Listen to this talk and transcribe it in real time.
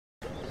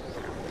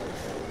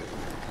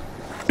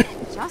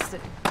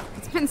adjusted.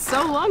 It's been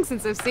so long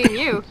since I've seen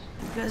you.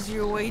 Because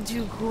you're way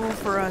too cool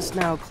for us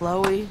now,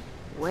 Chloe.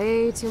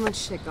 Way too much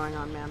shit going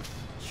on, man.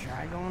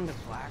 Try going to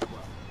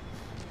Blackwell.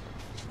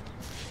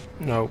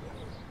 Nope.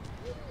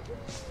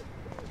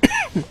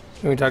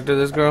 Can we talk to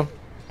this girl?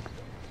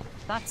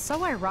 That's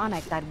so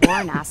ironic that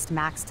Warren asked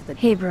Max to the...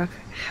 Hey, Brooke.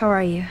 How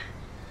are you?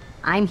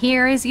 I'm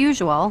here as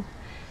usual.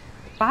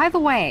 By the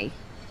way,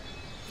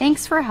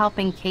 thanks for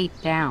helping Kate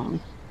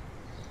down.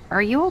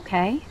 Are you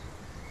okay?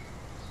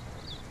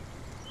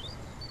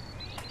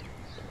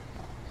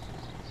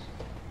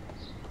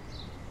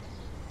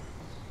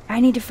 I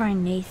need to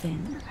find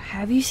Nathan.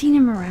 Have you seen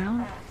him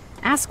around?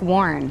 Ask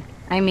Warren.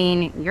 I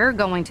mean, you're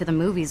going to the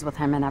movies with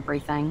him and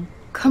everything.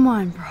 Come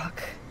on,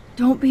 Brooke.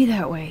 Don't be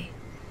that way.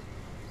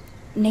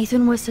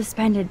 Nathan was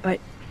suspended, but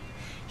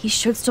he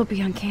should still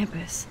be on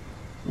campus.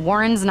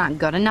 Warren's not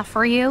good enough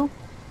for you?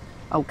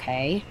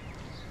 Okay.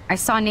 I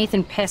saw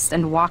Nathan pissed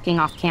and walking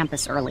off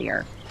campus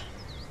earlier.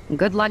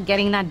 Good luck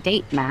getting that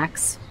date,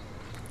 Max.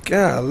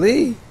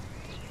 Golly.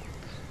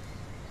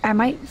 I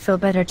might feel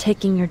better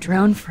taking your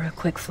drone for a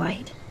quick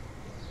flight.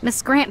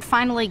 Miss Grant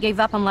finally gave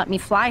up and let me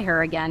fly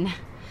her again.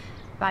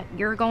 But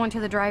you're going to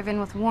the drive-in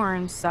with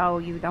Warren, so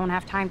you don't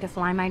have time to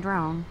fly my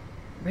drone.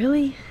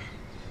 Really?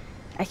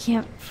 I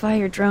can't fly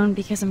your drone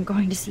because I'm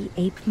going to see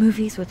ape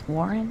movies with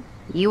Warren?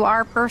 You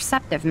are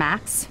perceptive,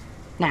 Max.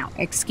 Now,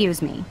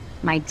 excuse me.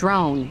 My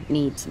drone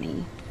needs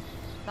me.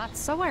 That's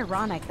so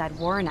ironic that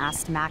Warren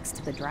asked Max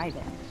to the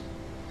drive-in.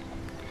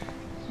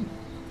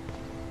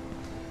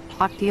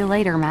 Talk to you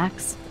later,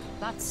 Max.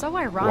 That's so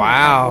ironic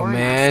that Warren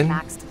asked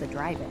Max to the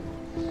drive-in.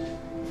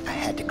 I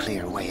had to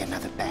clear away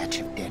another batch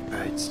of dead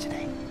birds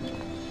today.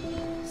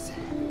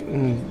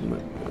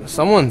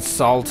 Someone's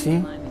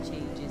salty.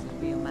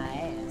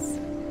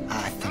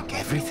 I think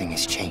everything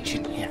is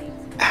changing here.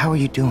 How are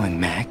you doing,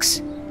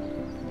 Max?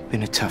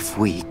 Been a tough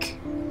week.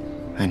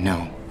 I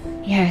know.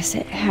 Yes,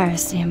 it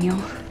has,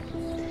 Samuel.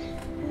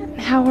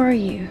 How are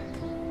you?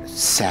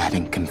 Sad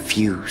and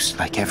confused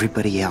like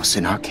everybody else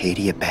in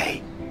Arcadia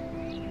Bay.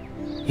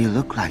 You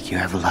look like you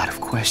have a lot of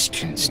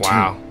questions, too.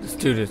 Wow, this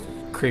dude is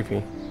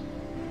creepy.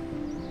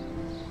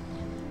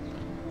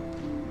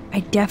 I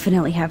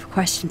definitely have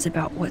questions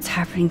about what's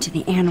happening to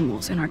the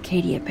animals in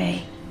Arcadia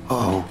Bay.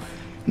 Oh,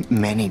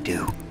 many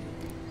do.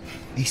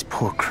 These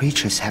poor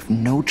creatures have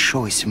no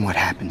choice in what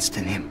happens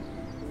to them.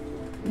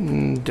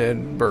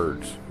 Dead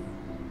birds.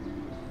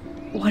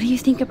 What do you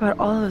think about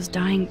all those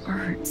dying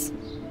birds?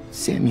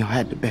 Samuel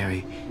had to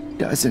bury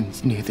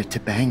dozens near the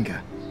Tabanga.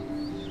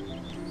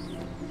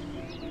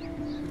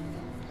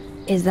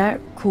 Is that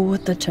cool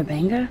with the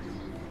Tabanga?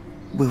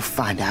 We'll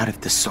find out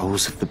if the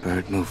souls of the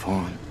bird move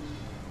on.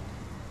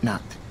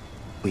 Not that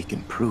we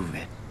can prove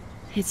it.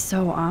 It's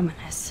so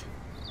ominous.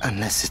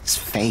 Unless it's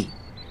fate,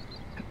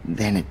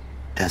 then it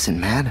doesn't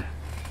matter.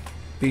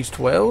 Beached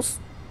whales?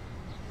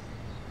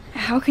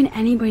 How can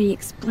anybody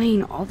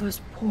explain all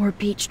those poor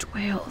beached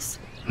whales?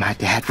 My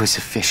dad was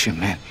a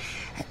fisherman,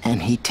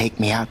 and he'd take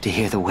me out to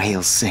hear the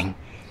whales sing.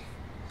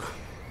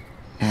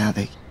 Now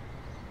they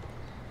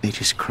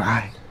just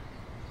cry.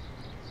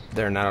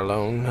 They're not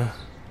alone.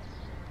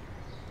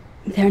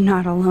 They're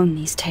not alone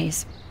these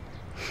days.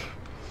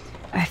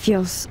 I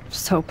feel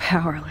so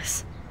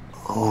powerless.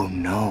 Oh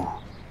no.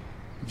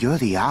 You're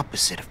the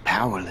opposite of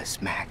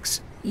powerless,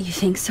 Max. You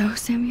think so,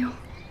 Samuel?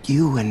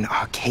 You and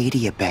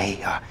Arcadia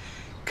Bay are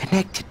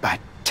connected by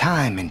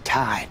time and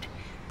tide.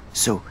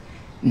 So,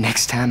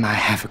 next time I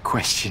have a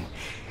question,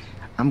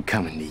 I'm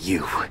coming to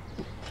you.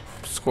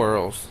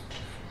 Squirrels.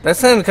 That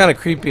sounded kind of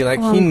creepy, like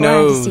well, he I'm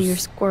knows glad to see your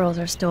squirrels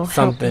are still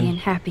something. healthy and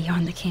happy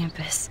on the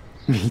campus.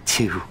 Me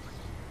too.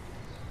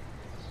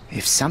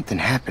 If something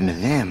happened to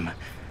them...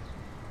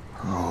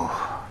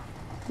 Oh...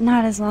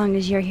 Not as long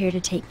as you're here to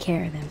take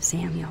care of them,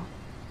 Samuel.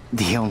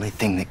 The only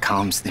thing that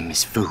calms them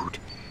is food.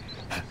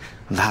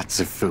 Lots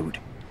of food.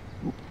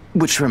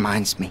 Which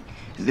reminds me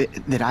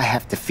that I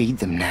have to feed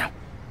them now.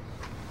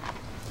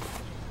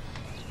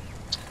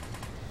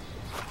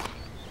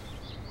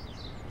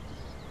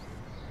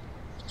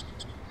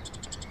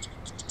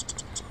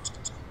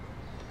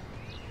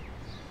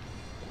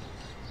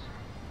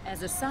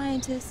 As a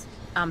scientist,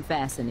 I'm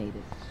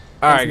fascinated.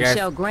 All right, As guys.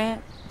 Michelle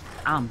Grant,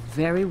 I'm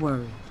very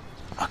worried.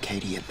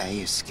 Arcadia Bay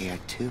is scared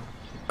too.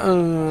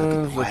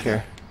 Look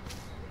here.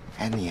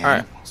 And the All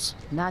right. animals.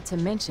 Not to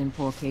mention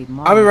poor Kate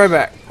Mars. I'll be right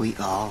back. We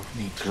all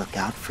need to look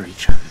out for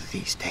each other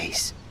these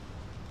days.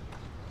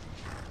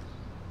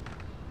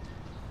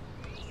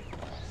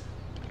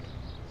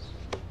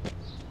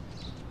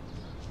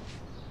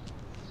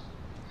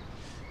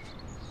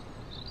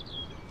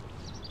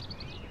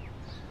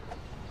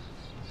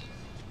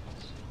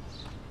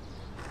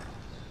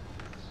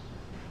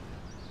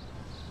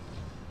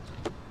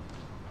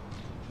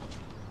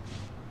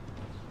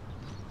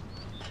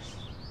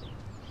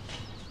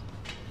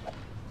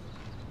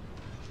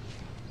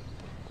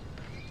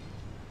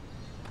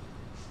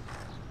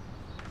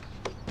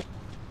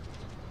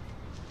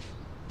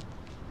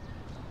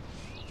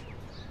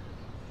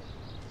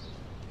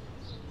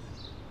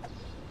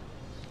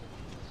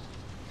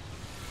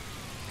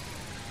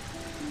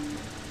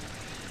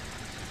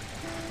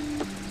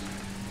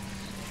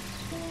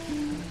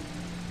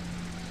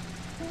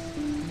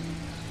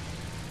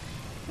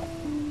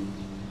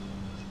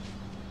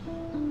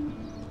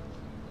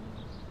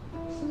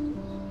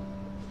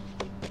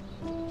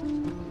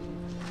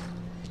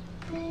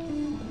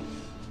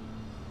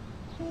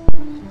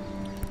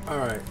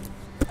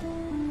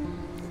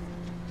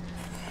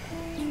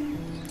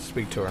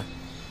 speak to her.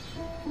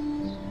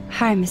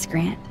 Hi, Miss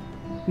Grant.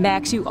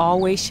 Max, you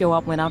always show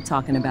up when I'm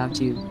talking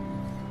about you.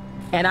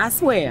 And I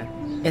swear,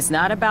 it's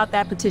not about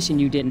that petition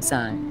you didn't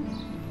sign.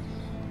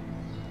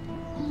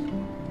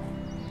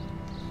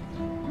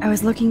 I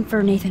was looking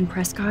for Nathan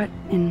Prescott,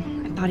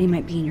 and I thought he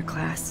might be in your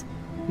class.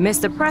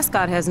 Mr.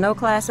 Prescott has no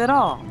class at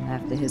all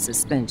after his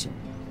suspension.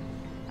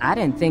 I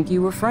didn't think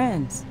you were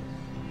friends.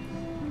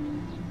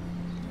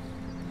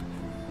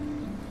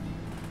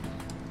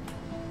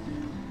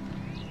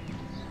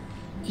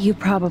 You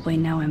probably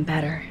know him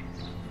better.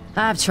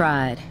 I've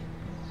tried.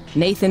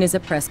 Nathan is a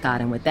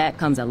Prescott, and with that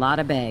comes a lot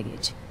of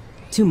baggage.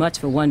 Too much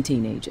for one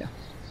teenager.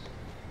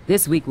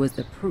 This week was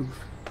the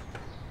proof.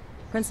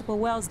 Principal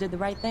Wells did the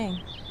right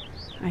thing.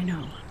 I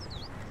know.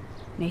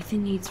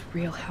 Nathan needs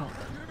real help.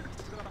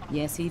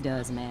 Yes, he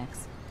does,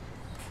 Max.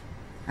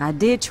 I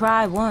did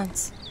try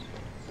once,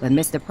 but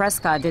Mr.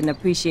 Prescott didn't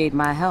appreciate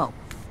my help.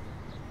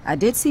 I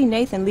did see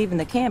Nathan leaving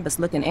the campus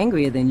looking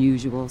angrier than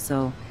usual,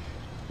 so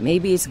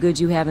maybe it's good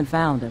you haven't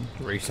found him.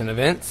 Recent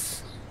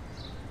events?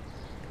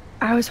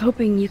 I was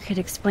hoping you could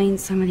explain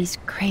some of these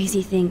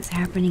crazy things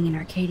happening in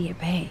Arcadia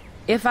Bay.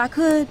 If I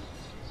could,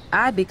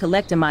 I'd be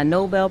collecting my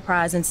Nobel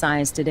Prize in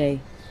Science today.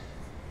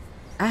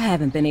 I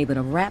haven't been able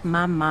to wrap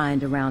my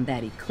mind around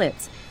that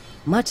eclipse,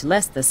 much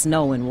less the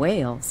snow in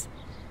Wales.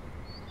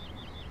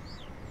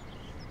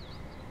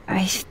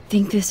 I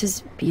think this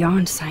is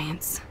beyond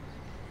science.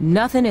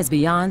 Nothing is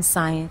beyond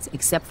science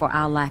except for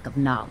our lack of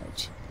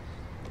knowledge.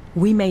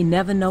 We may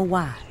never know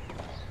why,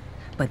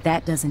 but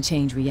that doesn't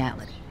change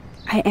reality.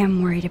 I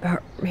am worried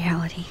about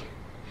reality.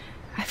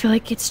 I feel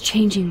like it's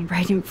changing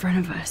right in front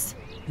of us.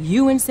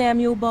 You and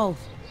Samuel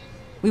both.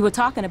 We were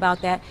talking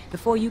about that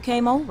before you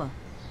came over.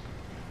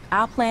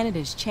 Our planet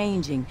is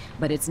changing,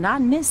 but it's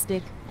not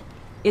mystic.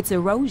 It's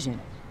erosion.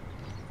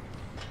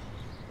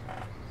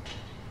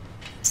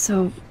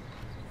 So,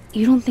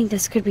 you don't think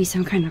this could be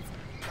some kind of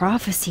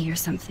prophecy or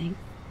something?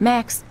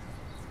 Max,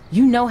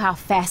 you know how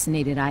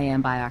fascinated I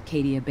am by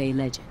Arcadia Bay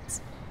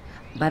legends.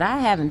 But I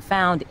haven't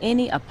found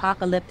any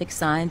apocalyptic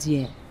signs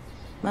yet.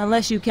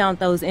 Unless you count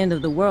those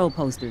end-of-the-world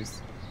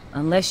posters.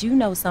 Unless you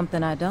know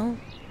something I don't.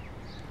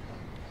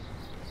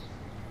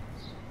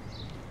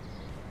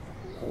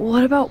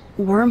 What about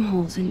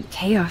wormholes and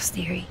chaos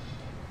theory?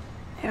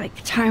 Like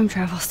time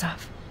travel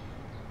stuff.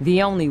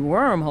 The only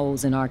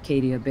wormholes in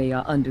Arcadia Bay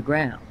are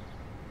underground.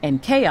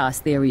 And chaos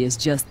theory is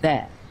just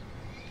that.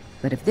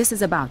 But if this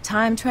is about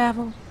time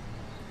travel,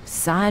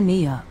 sign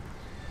me up.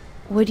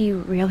 Would you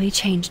really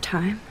change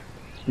time?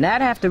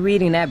 Not after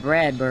reading that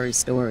Bradbury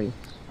story,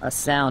 A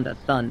Sound of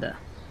Thunder.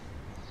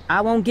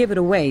 I won't give it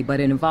away, but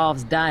it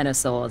involves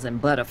dinosaurs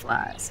and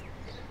butterflies.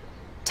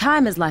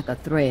 Time is like a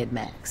thread,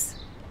 Max.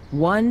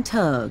 One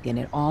tug and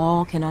it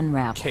all can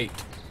unravel. Kate.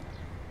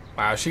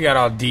 Wow, she got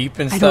all deep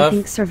and I stuff. don't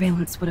think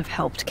surveillance would have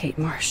helped Kate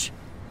Marsh.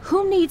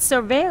 Who needs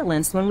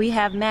surveillance when we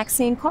have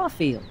Maxine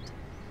Caulfield?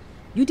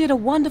 You did a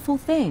wonderful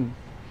thing,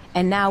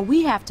 and now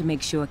we have to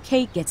make sure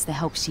Kate gets the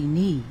help she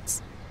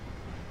needs.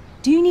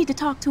 Do you need to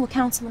talk to a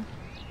counselor?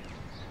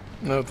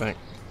 No thanks.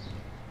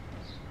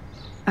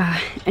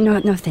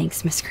 No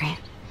thanks, Miss Grant.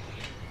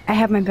 I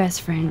have my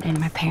best friend and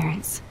my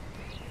parents.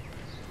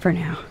 For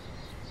now.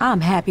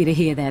 I'm happy to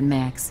hear that,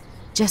 Max.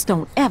 Just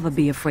don't ever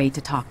be afraid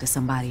to talk to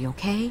somebody,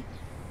 okay?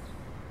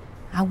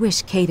 I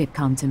wish Kate had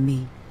come to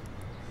me.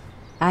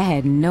 I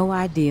had no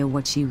idea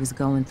what she was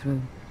going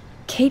through.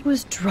 Kate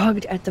was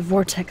drugged at the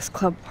Vortex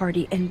Club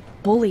party and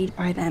bullied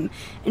by them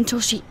until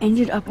she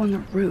ended up on the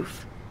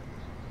roof.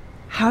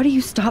 How do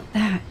you stop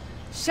that?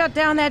 Shut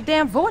down that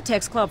damn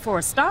Vortex Club for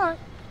a start.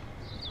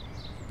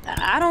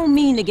 I don't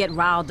mean to get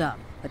riled up,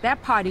 but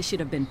that party should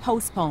have been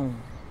postponed.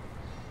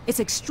 It's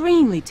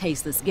extremely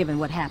tasteless given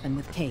what happened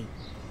with Kate.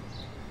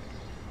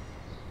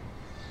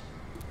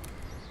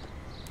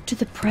 Do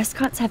the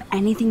Prescotts have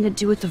anything to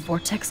do with the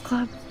Vortex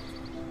Club?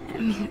 I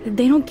mean,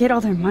 they don't get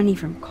all their money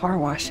from car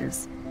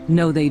washes.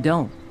 No, they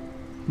don't.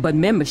 But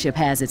membership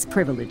has its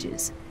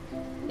privileges.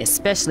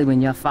 Especially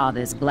when your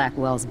father is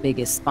Blackwell's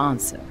biggest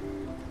sponsor.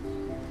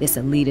 This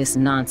elitist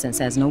nonsense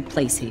has no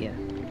place here.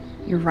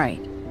 You're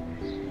right.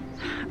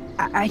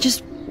 I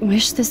just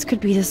wish this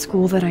could be the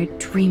school that I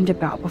dreamed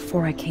about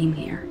before I came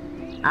here.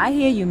 I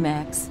hear you,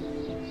 Max.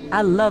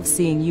 I love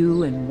seeing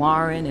you and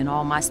Warren and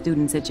all my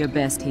students at your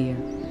best here.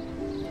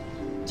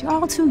 But you're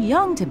all too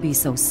young to be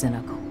so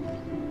cynical.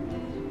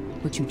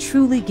 But you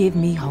truly give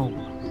me hope.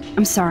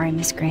 I'm sorry,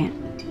 Miss Grant.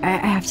 I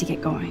have to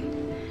get going.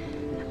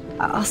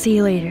 I'll see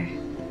you later.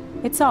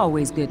 It's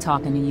always good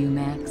talking to you,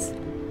 Max.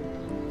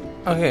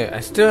 Okay, I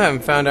still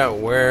haven't found out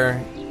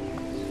where...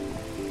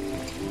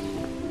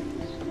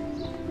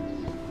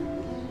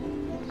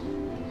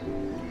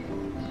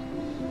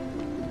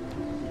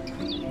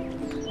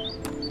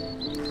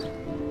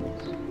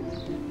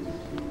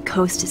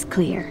 Coast is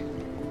clear.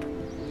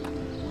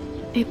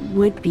 It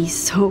would be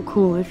so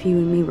cool if you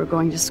and me were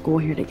going to school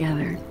here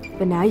together.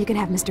 But now you can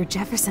have Mr.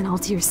 Jefferson all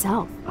to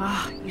yourself.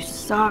 Ah, you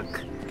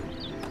suck.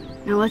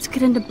 Now let's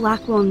get into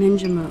Blackwell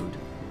Ninja mode.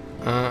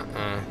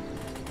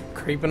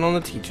 Creeping on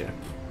the teacher.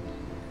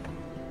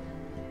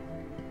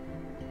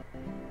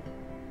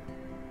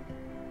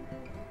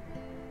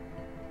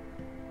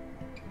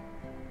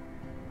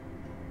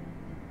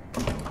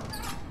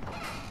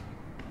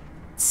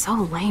 so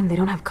lame they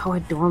don't have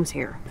co-ed dorms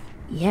here.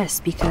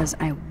 Yes, because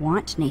I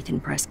want Nathan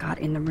Prescott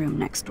in the room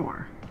next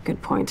door. Good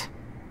point.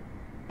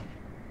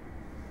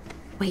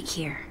 Wait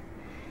here.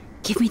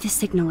 Give me the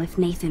signal if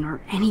Nathan or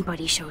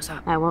anybody shows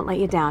up. I won't let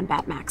you down,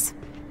 Batmax.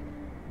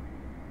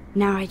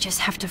 Now I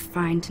just have to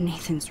find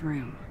Nathan's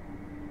room.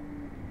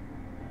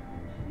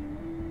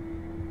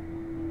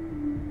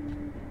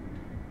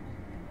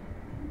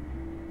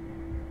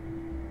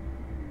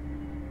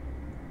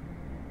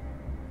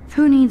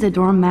 Who needs a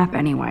dorm map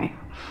anyway?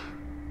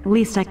 At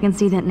least I can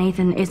see that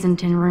Nathan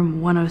isn't in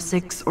room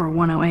 106 or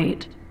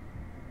 108.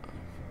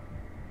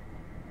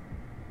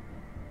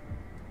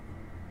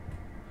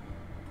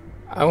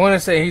 I want to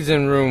say he's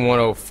in room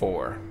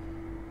 104.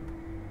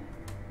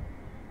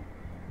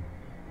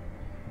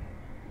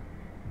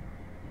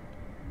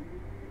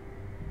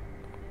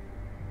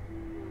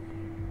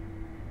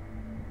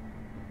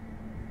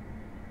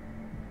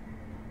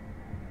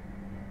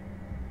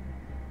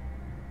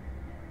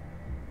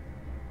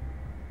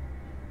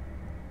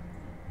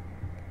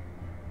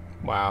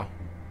 Wow.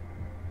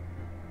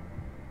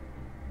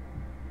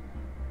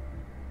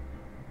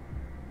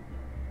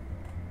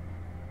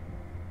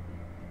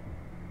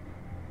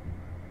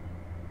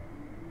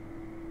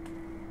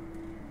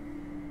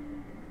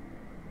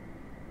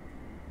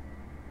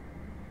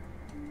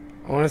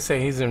 I want to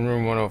say he's in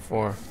room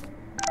 104.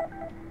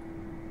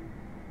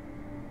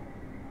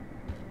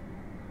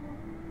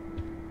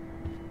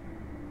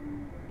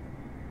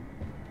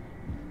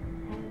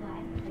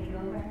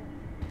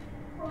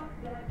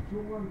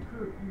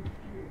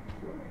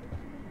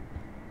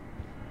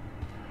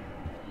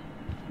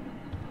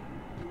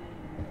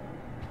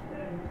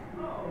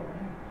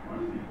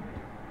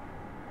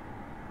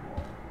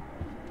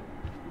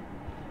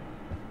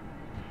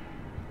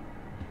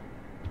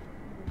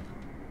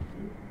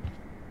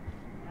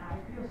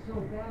 So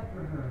bad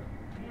for her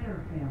and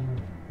her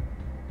family.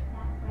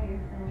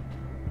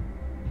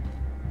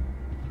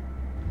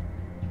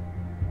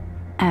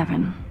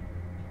 Evan.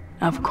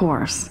 Of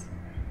course.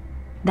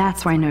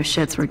 That's why no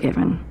shits were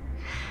given.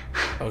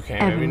 Okay,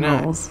 maybe Evan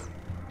not. rules.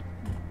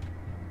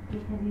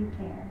 Because you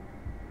care.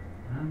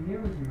 I'm here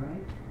with you,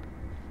 right?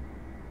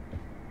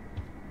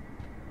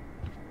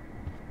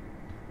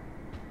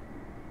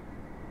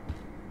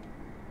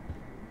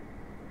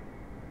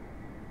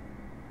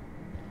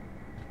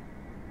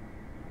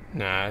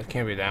 Nah, it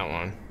can't be that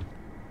one.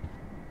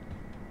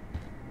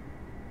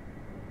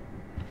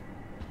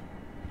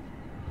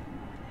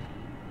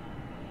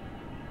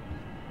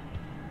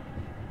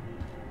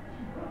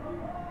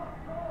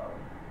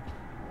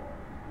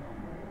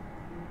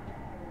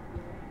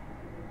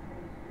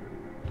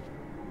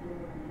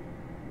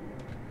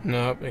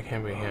 Nope, it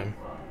can't be him.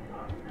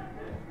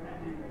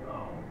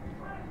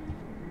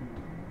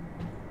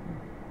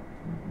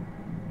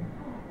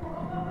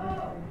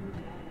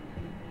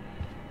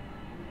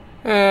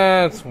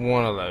 It's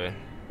 111.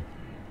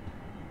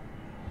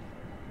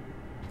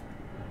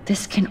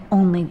 This can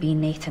only be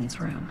Nathan's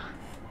room.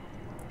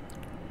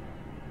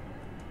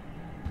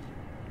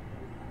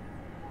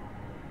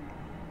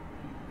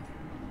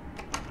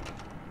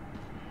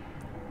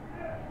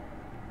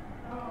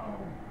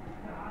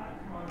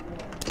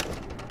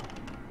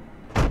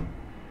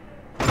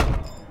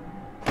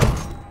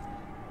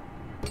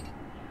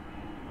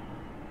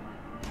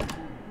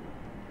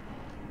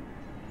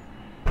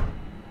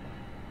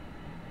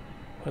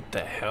 What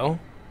the hell?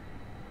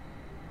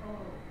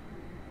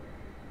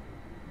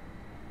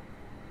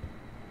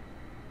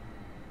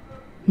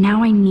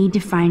 Now I need to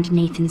find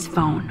Nathan's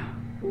phone.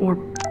 Or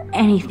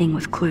anything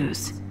with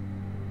clues.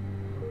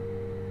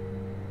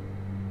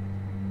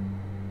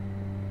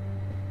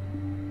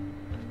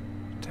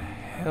 What the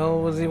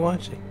hell was he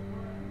watching?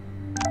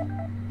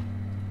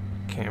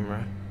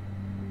 Camera.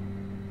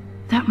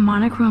 That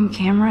monochrome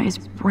camera is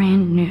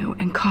brand new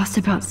and costs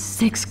about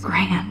 $6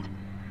 grand.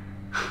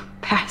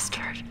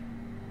 Bastard.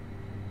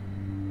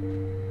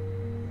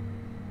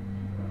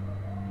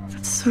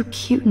 That's so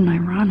cute and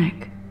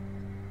ironic.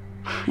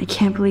 I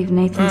can't believe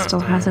Nathan still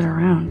has it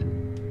around.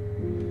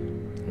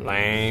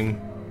 Lame.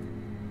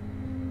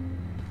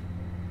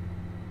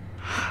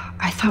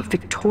 I thought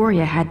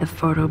Victoria had the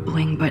photo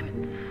bling, but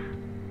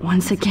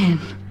once again,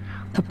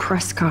 the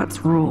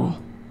Prescotts rule.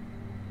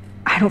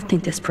 I don't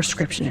think this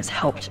prescription has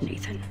helped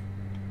Nathan.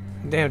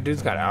 Damn,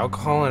 dude's got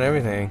alcohol and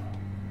everything.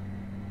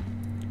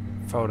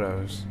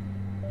 Photos.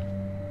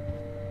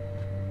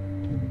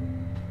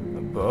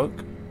 A book?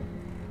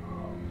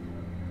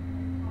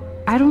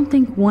 I don't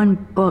think one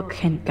book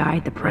can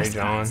guide the Ray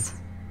John. Prescotts.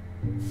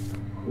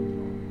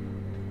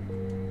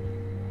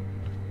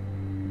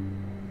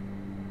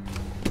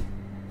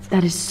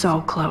 That is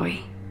so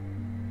Chloe.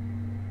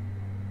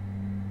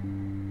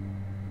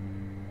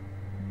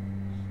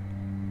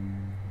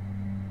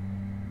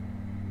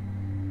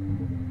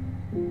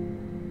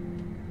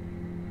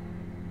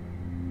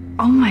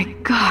 Oh my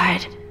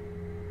God.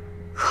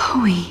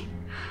 Chloe.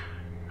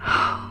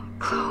 Oh,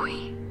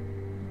 Chloe.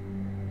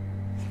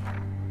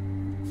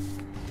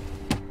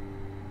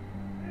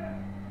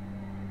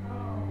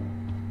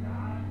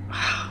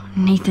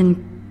 Nathan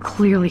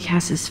clearly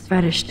has his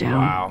fetish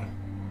down. Wow.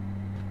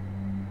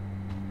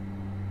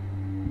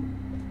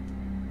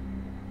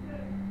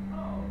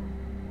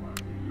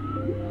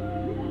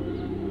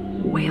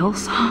 Whale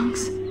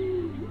songs?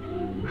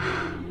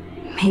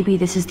 Maybe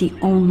this is the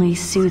only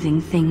soothing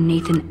thing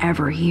Nathan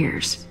ever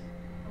hears.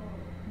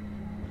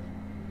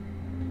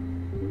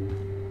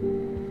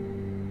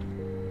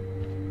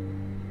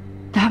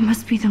 That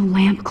must be the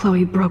lamp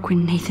Chloe broke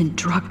when Nathan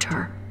drugged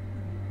her.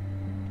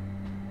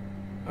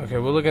 Okay,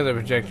 we'll look at the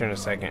projector in a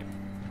second.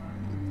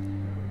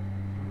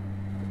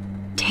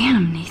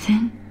 Damn,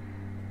 Nathan.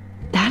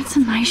 That's a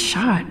nice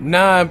shot.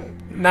 Nah,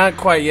 not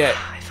quite yet.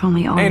 If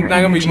only all Ain't your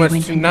not gonna be energy much,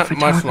 went into not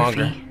much longer.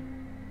 photography.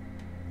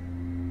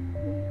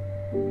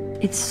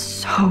 It's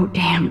so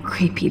damn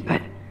creepy,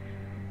 but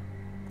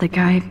the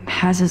guy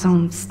has his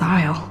own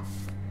style.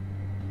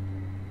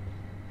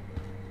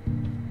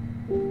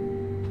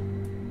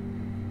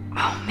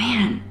 Oh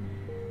man,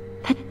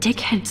 that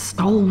dickhead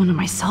stole one of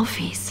my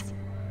selfies.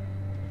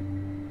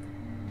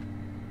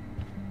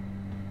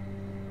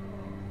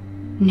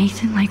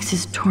 Nathan likes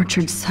his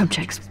tortured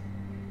subjects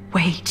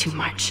way too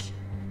much.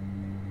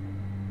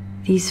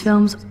 These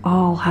films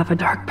all have a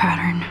dark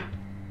pattern.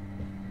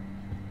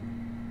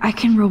 I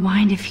can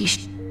rewind if he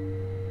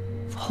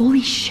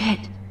Holy shit.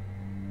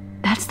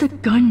 That's the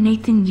gun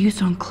Nathan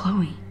used on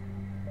Chloe.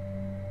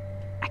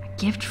 A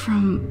gift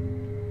from